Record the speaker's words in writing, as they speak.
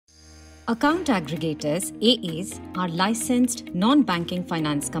Account aggregators, AAs, are licensed non-banking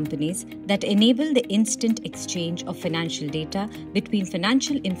finance companies that enable the instant exchange of financial data between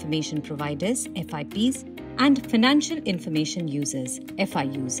financial information providers, FIPs, and financial information users,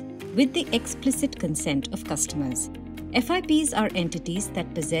 FIUs, with the explicit consent of customers. FIPs are entities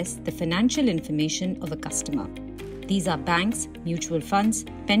that possess the financial information of a customer. These are banks, mutual funds,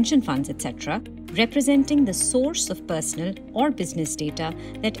 pension funds, etc., representing the source of personal or business data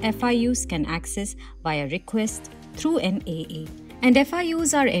that FIUs can access via request through an AA. And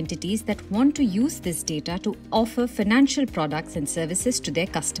FIUs are entities that want to use this data to offer financial products and services to their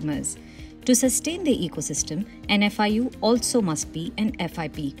customers. To sustain the ecosystem, an FIU also must be an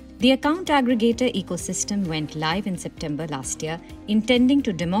FIP. The account aggregator ecosystem went live in September last year, intending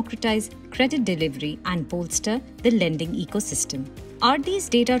to democratize credit delivery and bolster the lending ecosystem. Are these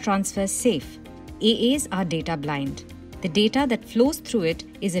data transfers safe? AAs are data blind. The data that flows through it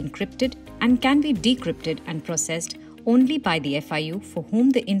is encrypted and can be decrypted and processed only by the FIU for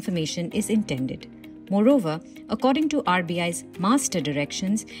whom the information is intended. Moreover, according to RBI's master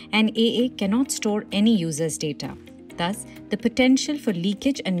directions, an AA cannot store any user's data. Thus, the potential for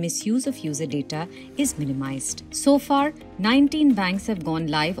leakage and misuse of user data is minimized. So far, 19 banks have gone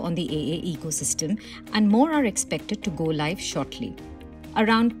live on the AA ecosystem, and more are expected to go live shortly.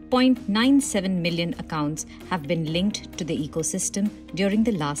 Around 0.97 million accounts have been linked to the ecosystem during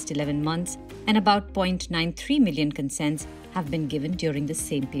the last 11 months, and about 0.93 million consents have been given during the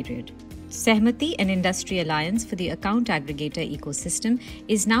same period. Sehmati, an industry alliance for the account aggregator ecosystem,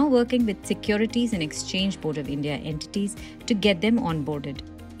 is now working with Securities and Exchange Board of India entities to get them onboarded.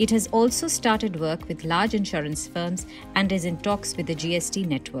 It has also started work with large insurance firms and is in talks with the GST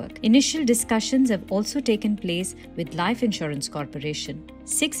network. Initial discussions have also taken place with Life Insurance Corporation.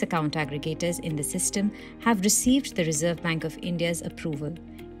 6 account aggregators in the system have received the Reserve Bank of India's approval.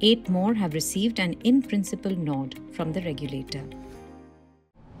 8 more have received an in-principle nod from the regulator.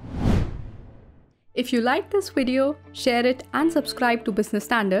 If you like this video, share it and subscribe to Business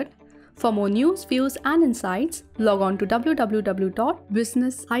Standard. For more news, views and insights, log on to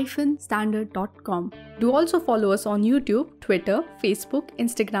www.business-standard.com. Do also follow us on YouTube, Twitter, Facebook,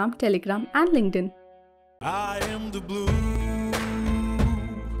 Instagram, Telegram and LinkedIn. I am the blue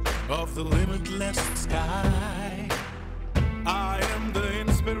of the limitless sky. I am the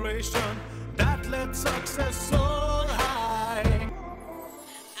inspiration that led success soar high.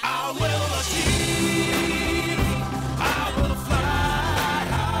 I will achieve, I will fly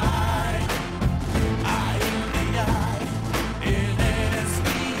high. I am the I in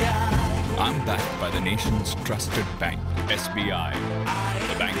SBI. I'm backed by the nation's trusted bank, SBI,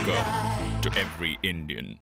 the banker to every Indian.